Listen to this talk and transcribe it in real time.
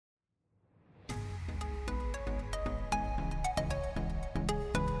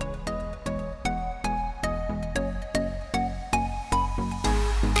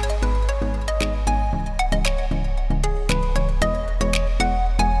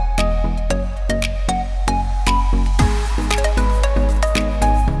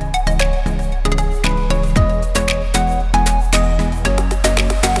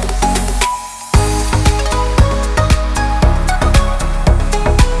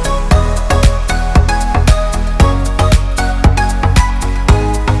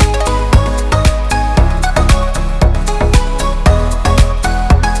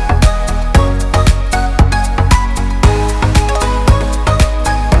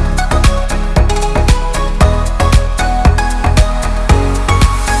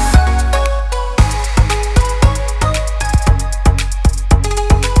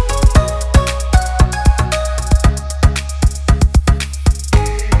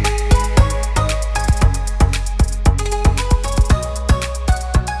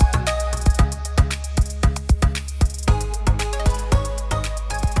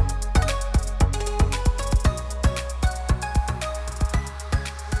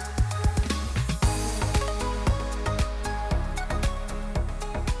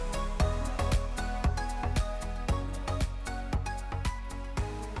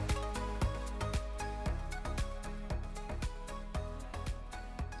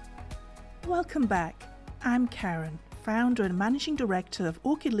Welcome back. I'm Karen, founder and managing director of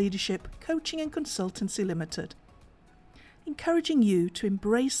Orchid Leadership Coaching and Consultancy Limited, encouraging you to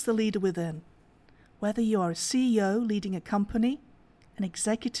embrace the leader within. Whether you are a CEO leading a company, an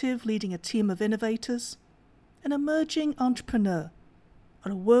executive leading a team of innovators, an emerging entrepreneur,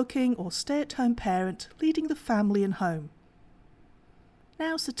 or a working or stay-at-home parent leading the family and home.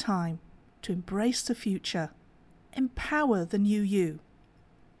 Now's the time to embrace the future, empower the new you.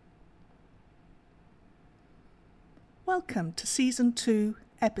 Welcome to Season 2,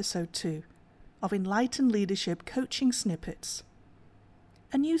 Episode 2 of Enlightened Leadership Coaching Snippets,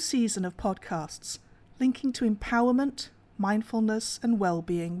 a new season of podcasts linking to empowerment, mindfulness, and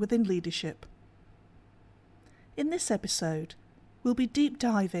well-being within leadership. In this episode, we'll be deep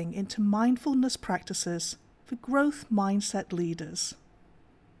diving into mindfulness practices for growth mindset leaders.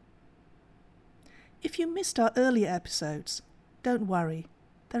 If you missed our earlier episodes, don't worry.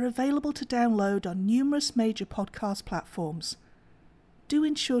 They're available to download on numerous major podcast platforms. Do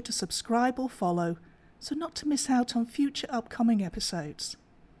ensure to subscribe or follow so not to miss out on future upcoming episodes.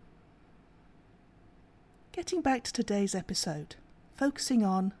 Getting back to today's episode, focusing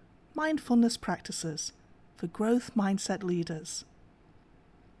on mindfulness practices for growth mindset leaders.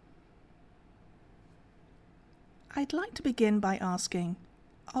 I'd like to begin by asking,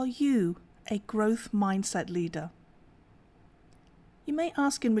 are you a growth mindset leader? You may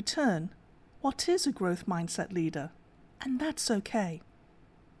ask in return, what is a growth mindset leader? And that's okay.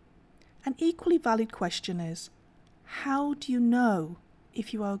 An equally valid question is, how do you know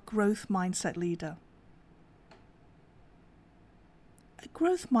if you are a growth mindset leader? A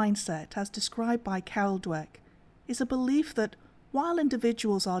growth mindset, as described by Carol Dweck, is a belief that while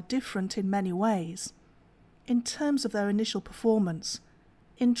individuals are different in many ways, in terms of their initial performance,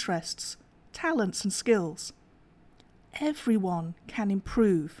 interests, talents and skills, everyone can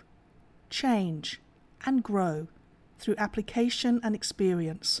improve, change, and grow through application and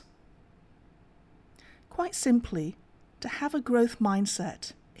experience. Quite simply, to have a growth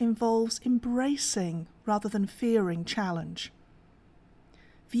mindset involves embracing rather than fearing challenge,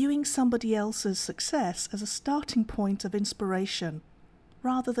 viewing somebody else's success as a starting point of inspiration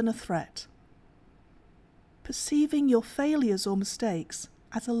rather than a threat, perceiving your failures or mistakes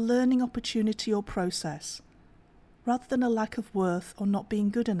as a learning opportunity or process, rather than a lack of worth or not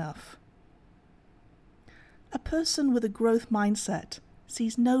being good enough. A person with a growth mindset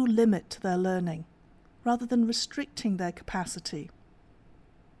sees no limit to their learning, rather than restricting their capacity.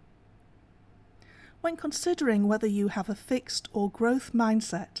 When considering whether you have a fixed or growth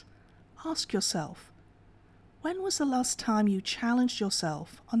mindset, ask yourself, when was the last time you challenged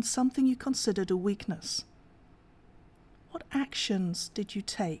yourself on something you considered a weakness? What actions did you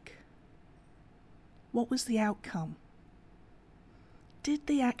take? What was the outcome? Did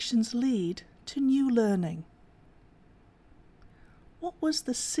the actions lead to new learning? What was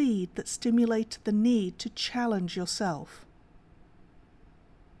the seed that stimulated the need to challenge yourself?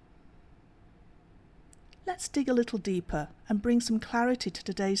 Let's dig a little deeper and bring some clarity to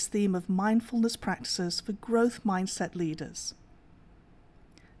today's theme of mindfulness practices for growth mindset leaders.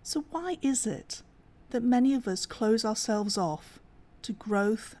 So why is it that many of us close ourselves off to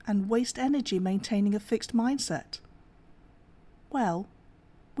growth and waste energy maintaining a fixed mindset? Well,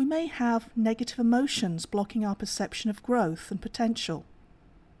 we may have negative emotions blocking our perception of growth and potential.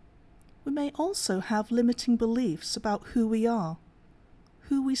 We may also have limiting beliefs about who we are,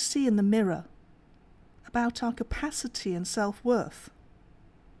 who we see in the mirror, about our capacity and self-worth,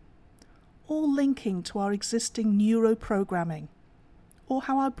 all linking to our existing neuroprogramming, or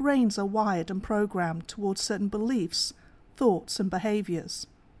how our brains are wired and programmed towards certain beliefs, thoughts and behaviours.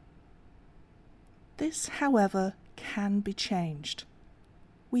 This, however, can be changed.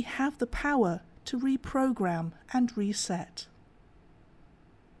 We have the power to reprogram and reset.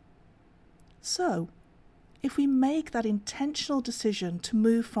 So, if we make that intentional decision to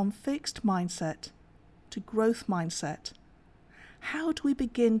move from fixed mindset to growth mindset, how do we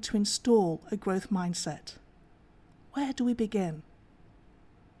begin to install a growth mindset? Where do we begin?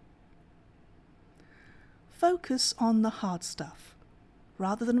 Focus on the hard stuff,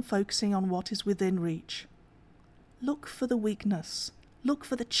 rather than focusing on what is within reach. Look for the weakness. Look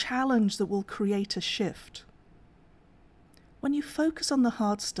for the challenge that will create a shift. When you focus on the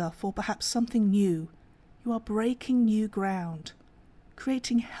hard stuff, or perhaps something new, you are breaking new ground,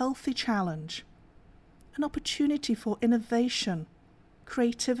 creating healthy challenge, an opportunity for innovation,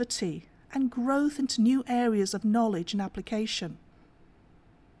 creativity, and growth into new areas of knowledge and application.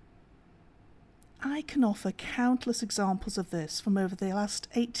 I can offer countless examples of this from over the last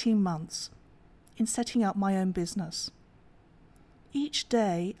 18 months in setting up my own business. Each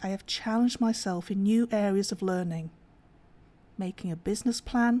day I have challenged myself in new areas of learning, making a business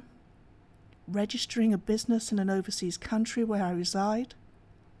plan, registering a business in an overseas country where I reside,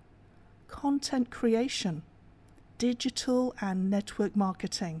 content creation, digital and network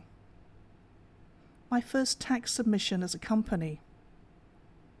marketing, my first tax submission as a company.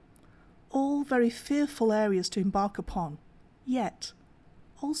 All very fearful areas to embark upon, yet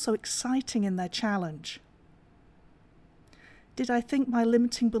also exciting in their challenge. Did I think my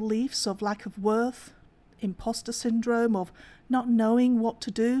limiting beliefs of lack of worth, imposter syndrome, of not knowing what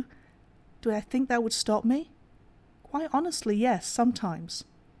to do I think that would stop me? Quite honestly, yes, sometimes.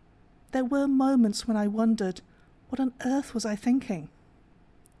 There were moments when I wondered, what on earth was I thinking?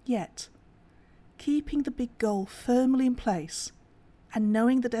 Yet, keeping the big goal firmly in place and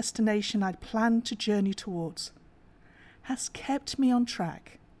knowing the destination I'd planned to journey towards has kept me on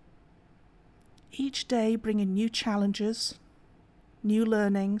track. Each day bringing new challenges, new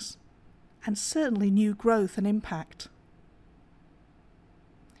learnings, and certainly new growth and impact.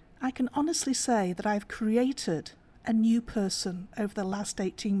 I can honestly say that I've created a new person over the last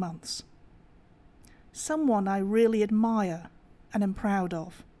 18 months. Someone I really admire and am proud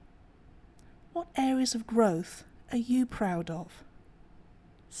of. What areas of growth are you proud of?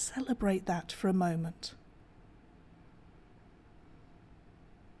 Celebrate that for a moment.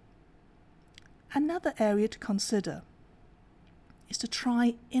 Another area to consider is to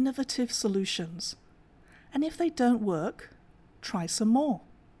try innovative solutions, and if they don't work, try some more.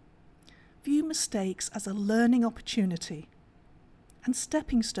 View mistakes as a learning opportunity and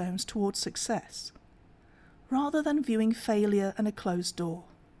stepping stones towards success, rather than viewing failure and a closed door.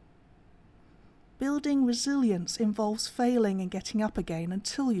 Building resilience involves failing and getting up again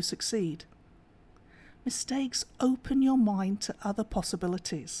until you succeed. Mistakes open your mind to other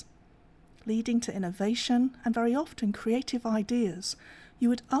possibilities, leading to innovation and very often creative ideas you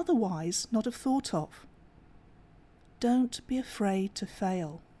would otherwise not have thought of. Don't be afraid to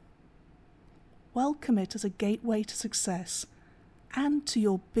fail. Welcome it as a gateway to success and to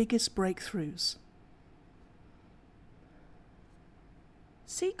your biggest breakthroughs.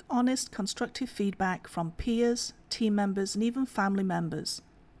 Seek honest, constructive feedback from peers, team members, and even family members.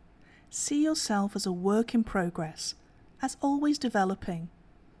 See yourself as a work in progress, as always developing,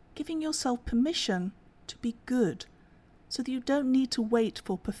 giving yourself permission to be good so that you don't need to wait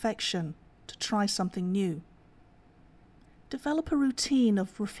for perfection to try something new. Develop a routine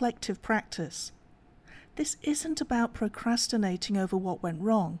of reflective practice. This isn't about procrastinating over what went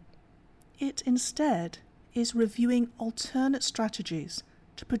wrong. It instead is reviewing alternate strategies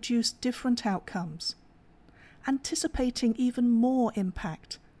to produce different outcomes, anticipating even more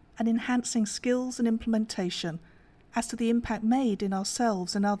impact and enhancing skills and implementation as to the impact made in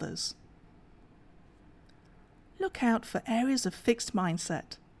ourselves and others. Look out for areas of fixed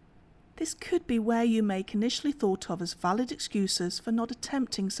mindset. This could be where you make initially thought of as valid excuses for not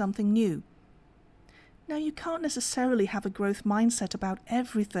attempting something new. Now, you can't necessarily have a growth mindset about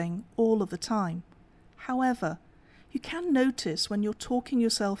everything all of the time. However, you can notice when you're talking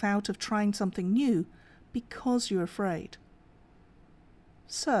yourself out of trying something new because you're afraid.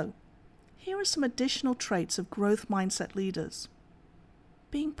 So, here are some additional traits of growth mindset leaders.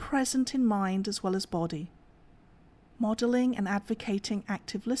 Being present in mind as well as body. Modeling and advocating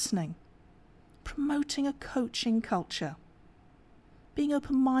active listening. Promoting a coaching culture. Being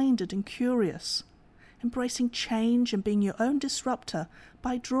open-minded and curious. Embracing change and being your own disruptor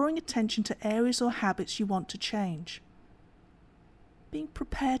by drawing attention to areas or habits you want to change. Being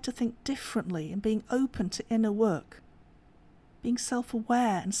prepared to think differently and being open to inner work. Being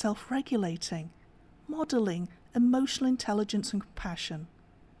self-aware and self-regulating. Modeling emotional intelligence and compassion.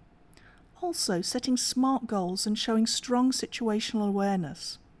 Also, setting SMART goals and showing strong situational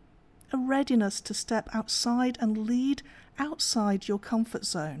awareness. A readiness to step outside and lead outside your comfort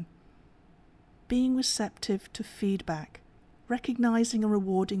zone. Being receptive to feedback, recognizing and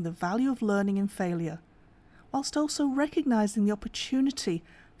rewarding the value of learning and failure, whilst also recognizing the opportunity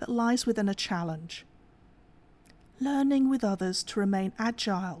that lies within a challenge. Learning with others to remain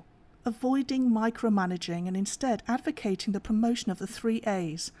agile, avoiding micromanaging and instead advocating the promotion of the 3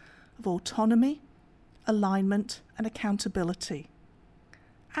 A's of autonomy, alignment and accountability,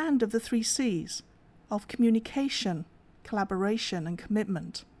 and of the 3 C's of communication, collaboration and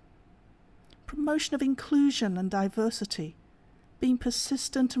commitment. Promotion of inclusion and diversity, being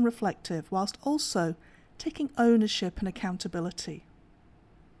persistent and reflective whilst also taking ownership and accountability.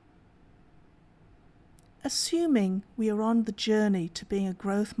 Assuming we are on the journey to being a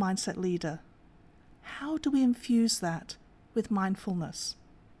growth mindset leader, how do we infuse that with mindfulness?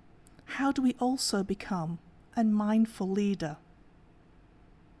 How do we also become a mindful leader?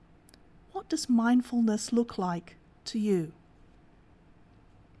 does mindfulness look like to you?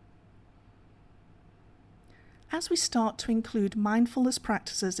 As we start to include mindfulness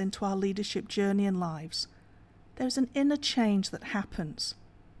practices into our leadership journey and lives, there is an inner change that happens.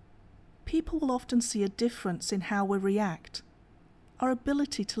 People will often see a difference in how we react, our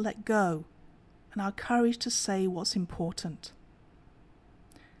ability to let go, and our courage to say what's important.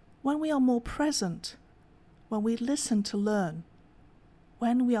 When we are more present, when we listen to learn,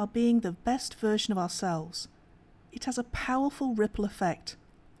 when we are being the best version of ourselves, it has a powerful ripple effect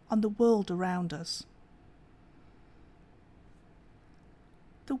on the world around us.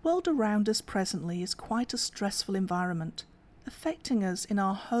 The world around us presently is quite a stressful environment, affecting us in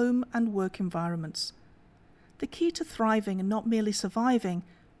our home and work environments. The key to thriving and not merely surviving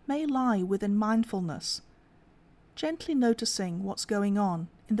may lie within mindfulness, gently noticing what's going on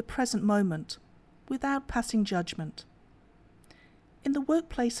in the present moment without passing judgment. In the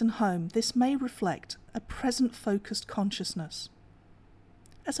workplace and home, this may reflect a present-focused consciousness.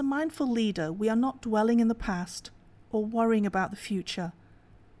 As a mindful leader, we are not dwelling in the past or worrying about the future.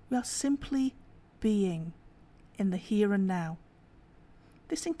 We are simply being in the here and now.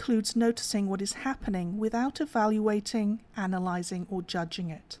 This includes noticing what is happening without evaluating, analyzing, or judging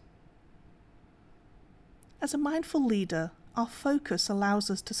it. As a mindful leader, our focus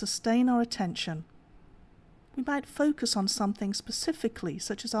allows us to sustain our attention. We might focus on something specifically,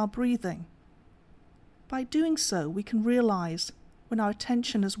 such as our breathing. By doing so, we can realize when our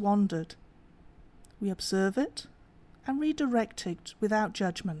attention has wandered. We observe it and redirect it without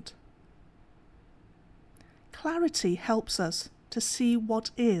judgment. Clarity helps us to see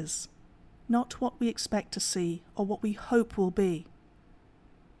what is, not what we expect to see or what we hope will be.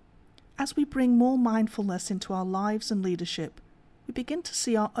 As we bring more mindfulness into our lives and leadership, we begin to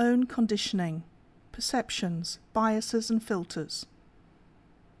see our own conditioning, perceptions, biases, and filters.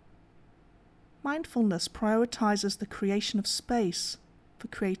 Mindfulness prioritizes the creation of space for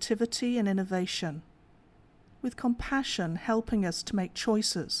creativity and innovation, with compassion helping us to make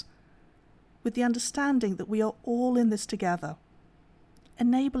choices, with the understanding that we are all in this together,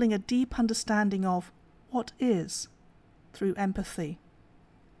 enabling a deep understanding of what is through empathy.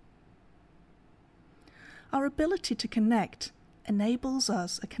 Our ability to connect enables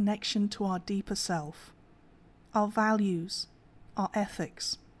us a connection to our deeper self, our values, our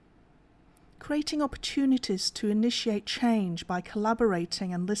ethics, creating opportunities to initiate change by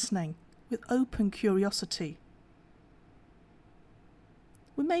collaborating and listening with open curiosity.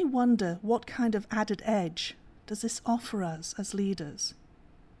 We may wonder, what kind of added edge does this offer us as leaders?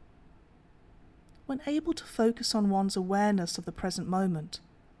 When able to focus on one's awareness of the present moment,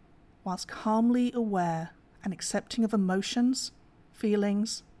 whilst calmly aware and accepting of emotions,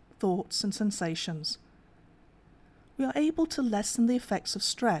 feelings, thoughts, and sensations, we are able to lessen the effects of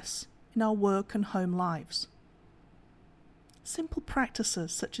stress in our work and home lives. Simple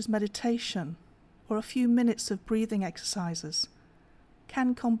practices such as meditation or a few minutes of breathing exercises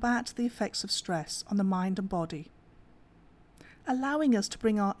can combat the effects of stress on the mind and body, allowing us to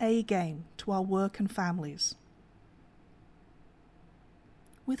bring our A game to our work and families.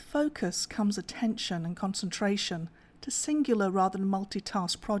 With focus comes attention and concentration to singular rather than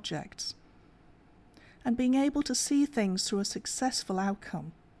multitask projects, and being able to see things through a successful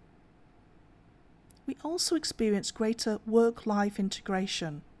outcome. We also experience greater work-life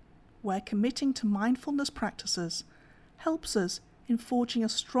integration, where committing to mindfulness practices helps us in forging a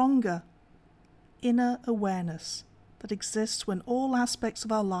stronger inner awareness that exists when all aspects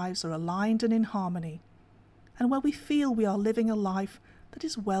of our lives are aligned and in harmony, and where we feel we are living a life that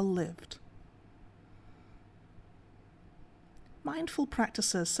is well lived. Mindful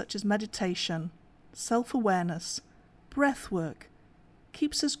practices such as meditation, self-awareness, breath work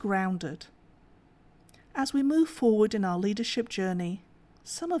keeps us grounded. As we move forward in our leadership journey,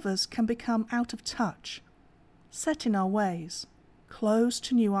 some of us can become out of touch, set in our ways, closed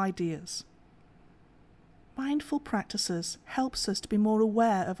to new ideas. Mindful practices helps us to be more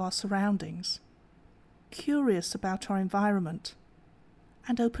aware of our surroundings, curious about our environment,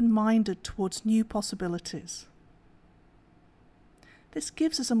 and open-minded towards new possibilities. This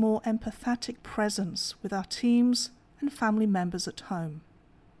gives us a more empathetic presence with our teams and family members at home.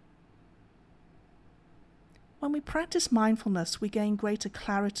 When we practice mindfulness, we gain greater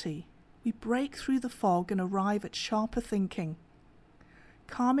clarity. We break through the fog and arrive at sharper thinking.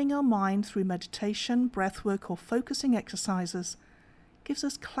 Calming our mind through meditation, breathwork, or focusing exercises gives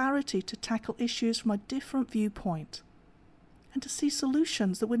us clarity to tackle issues from a different viewpoint and to see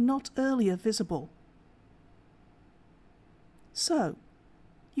solutions that were not earlier visible. So,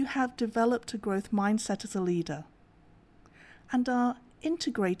 you have developed a growth mindset as a leader and are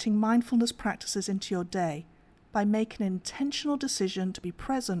integrating mindfulness practices into your day by making an intentional decision to be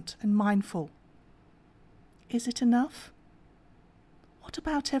present and mindful. Is it enough? What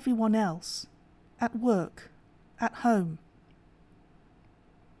about everyone else? At work? At home?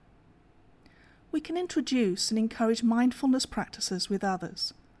 We can introduce and encourage mindfulness practices with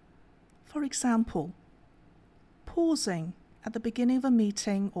others. For example, pausing at the beginning of a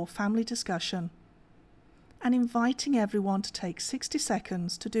meeting or family discussion and inviting everyone to take 60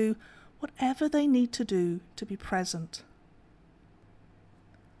 seconds to do whatever they need to do to be present.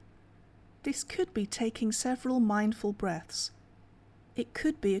 This could be taking several mindful breaths. It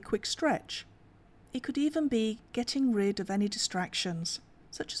could be a quick stretch. It could even be getting rid of any distractions,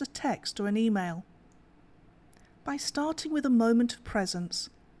 such as a text or an email. By starting with a moment of presence,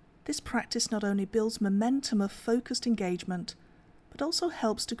 this practice not only builds momentum of focused engagement, but also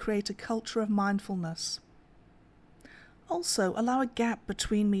helps to create a culture of mindfulness. Also, allow a gap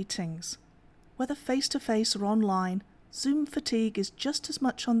between meetings. Whether face-to-face or online, Zoom fatigue is just as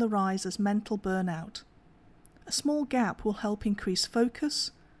much on the rise as mental burnout. A small gap will help increase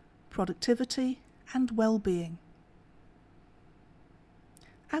focus, productivity, and well-being.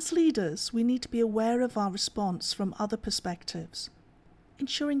 As leaders, we need to be aware of our response from other perspectives.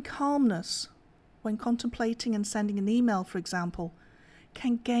 Ensuring calmness when contemplating and sending an email, for example,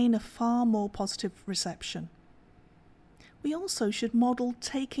 can gain a far more positive reception. We also should model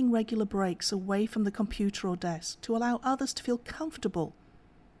taking regular breaks away from the computer or desk to allow others to feel comfortable,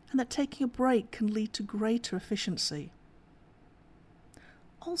 and that taking a break can lead to greater efficiency.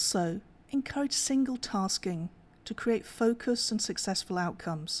 Also, encourage single tasking to create focus and successful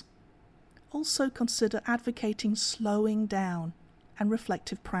outcomes. Also consider advocating slowing down and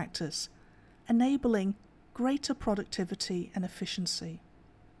reflective practice, enabling greater productivity and efficiency.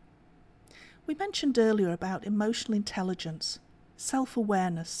 We mentioned earlier about emotional intelligence,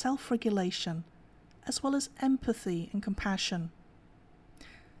 self-awareness, self-regulation, as well as empathy and compassion.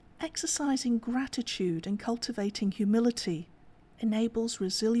 Exercising gratitude and cultivating humility enables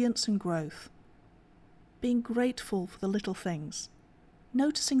resilience and growth. Being grateful for the little things,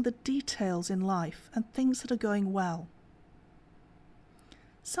 noticing the details in life and things that are going well.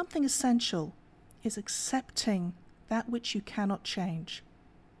 Something essential is accepting that which you cannot change.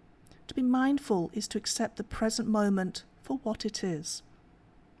 To be mindful is to accept the present moment for what it is.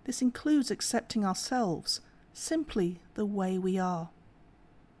 This includes accepting ourselves simply the way we are.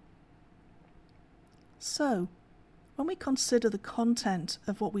 So, when we consider the content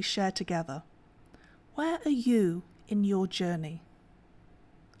of what we share together, where are you in your journey?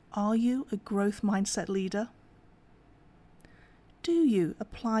 Are you a growth mindset leader? Do you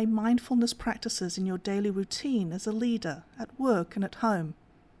apply mindfulness practices in your daily routine as a leader, at work and at home?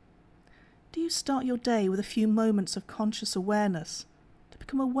 Do you start your day with a few moments of conscious awareness to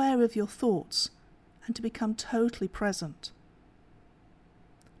become aware of your thoughts and to become totally present?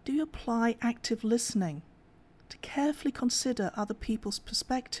 Do you apply active listening to carefully consider other people's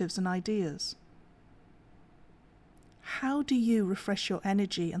perspectives and ideas? How do you refresh your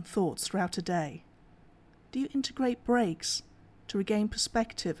energy and thoughts throughout a day? Do you integrate breaks to regain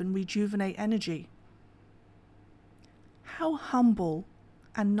perspective and rejuvenate energy? How humble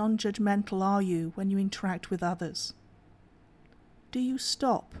and non-judgmental are you when you interact with others? Do you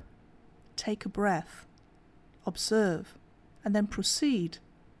stop, take a breath, observe, and then proceed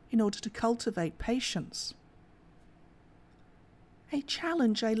in order to cultivate patience? A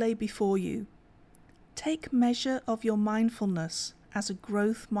challenge I lay before you. Take measure of your mindfulness as a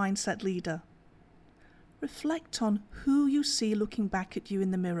growth mindset leader. Reflect on who you see looking back at you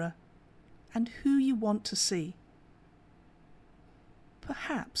in the mirror and who you want to see.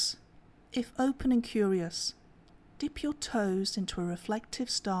 Perhaps, if open and curious, dip your toes into a reflective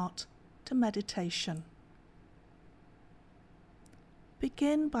start to meditation.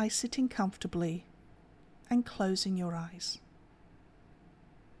 Begin by sitting comfortably and closing your eyes.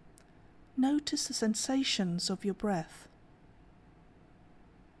 Notice the sensations of your breath.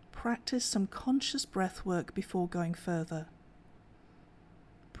 Practice some conscious breath work before going further.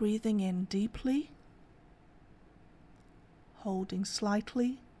 Breathing in deeply, holding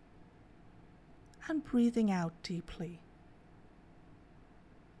slightly, and breathing out deeply.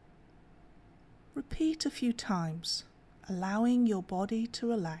 Repeat a few times, allowing your body to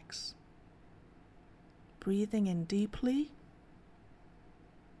relax. Breathing in deeply,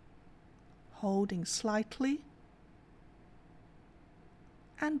 holding slightly,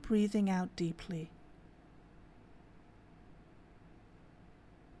 and breathing out deeply.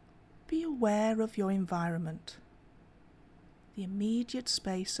 Be aware of your environment, the immediate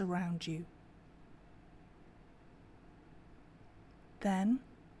space around you. Then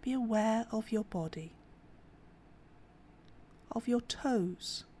be aware of your body, of your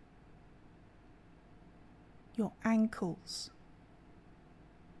toes, your ankles,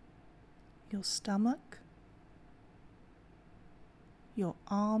 your stomach, your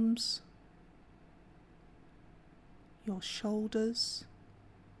arms, your shoulders,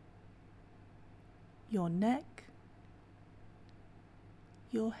 your neck,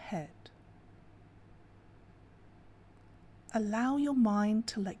 your head. Allow your mind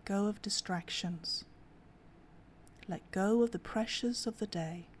to let go of distractions. Let go of the pressures of the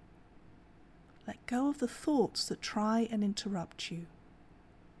day. Let go of the thoughts that try and interrupt you.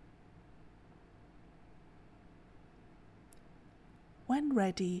 When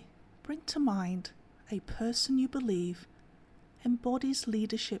ready, bring to mind a person you believe embodies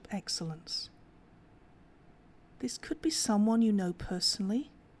leadership excellence. This could be someone you know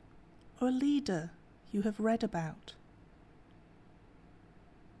personally or a leader you have read about.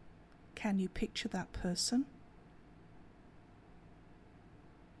 Can you picture that person?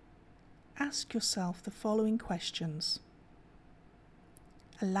 Ask yourself the following questions,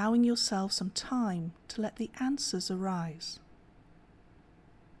 allowing yourself some time to let the answers arise.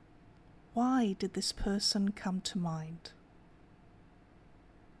 Why did this person come to mind?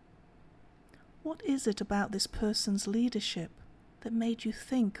 What is it about this person's leadership that made you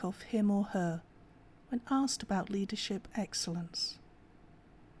think of him or her when asked about leadership excellence?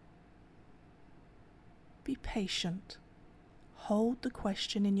 Be patient. Hold the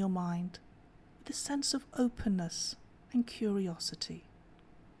question in your mind with a sense of openness and curiosity.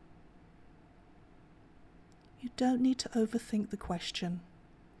 You don't need to overthink the question.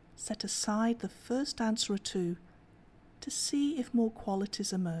 Set aside the first answer or two to see if more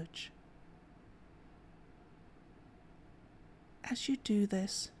qualities emerge. As you do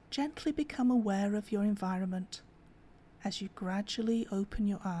this, gently become aware of your environment as you gradually open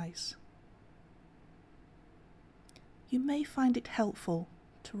your eyes. You may find it helpful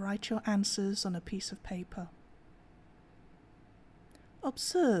to write your answers on a piece of paper.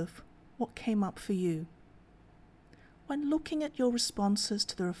 Observe what came up for you. When looking at your responses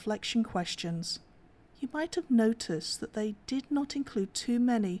to the reflection questions, you might have noticed that they did not include too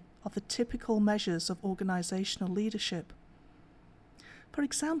many of the typical measures of organizational leadership. For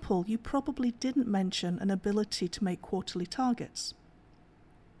example, you probably didn't mention an ability to make quarterly targets.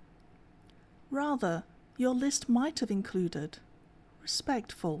 Rather, your list might have included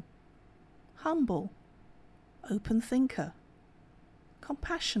respectful, humble, open thinker,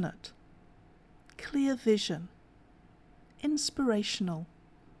 compassionate, clear vision, inspirational,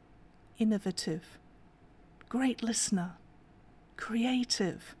 innovative, great listener,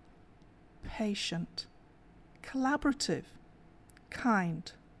 creative, patient, collaborative,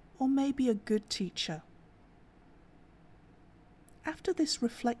 kind, or maybe a good teacher. After this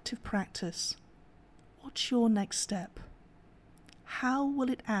reflective practice, what's your next step? How will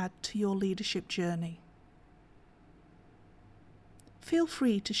it add to your leadership journey? Feel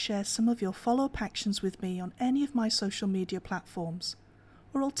free to share some of your follow-up actions with me on any of my social media platforms,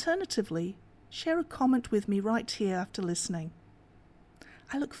 or alternatively, share a comment with me right here after listening.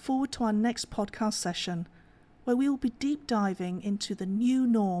 I look forward to our next podcast session, where we will be deep diving into the new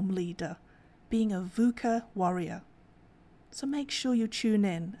norm leader, being a VUCA warrior. So make sure you tune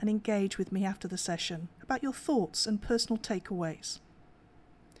in and engage with me after the session about your thoughts and personal takeaways.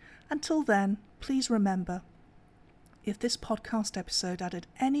 Until then, please remember, if this podcast episode added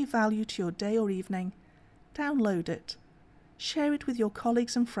any value to your day or evening, download it, share it with your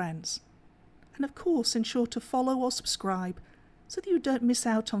colleagues and friends, and of course ensure to follow or subscribe so that you don't miss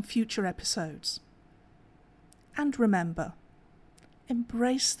out on future episodes. And remember,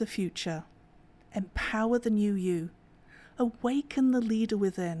 embrace the future, empower the new you, awaken the leader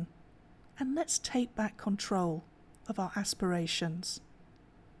within, and let's take back control of our aspirations.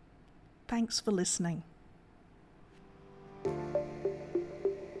 Thanks for listening.